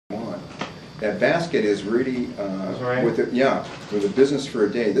that basket is really right. with a business for a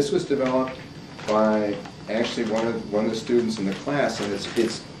day. This was developed by actually one of the students in the class, and it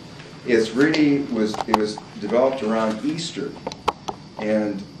was developed around Easter,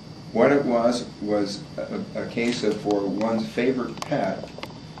 and what it was a case of for one's favorite pet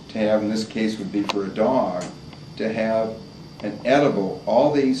to have, in this case would be for a dog, to have an edible.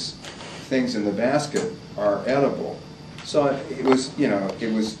 All these things in the basket are edible. So it was,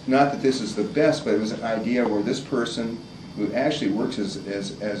 it was not that this is the best, but it was an idea where this person, who actually works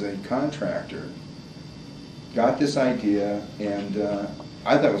as a contractor, got this idea, and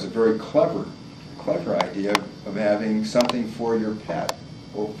I thought it was a very clever idea of having something for your pet,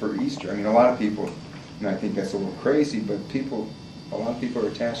 or for Easter. I mean, a lot of people, and I think that's a little crazy, but a lot of people are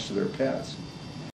attached to their pets.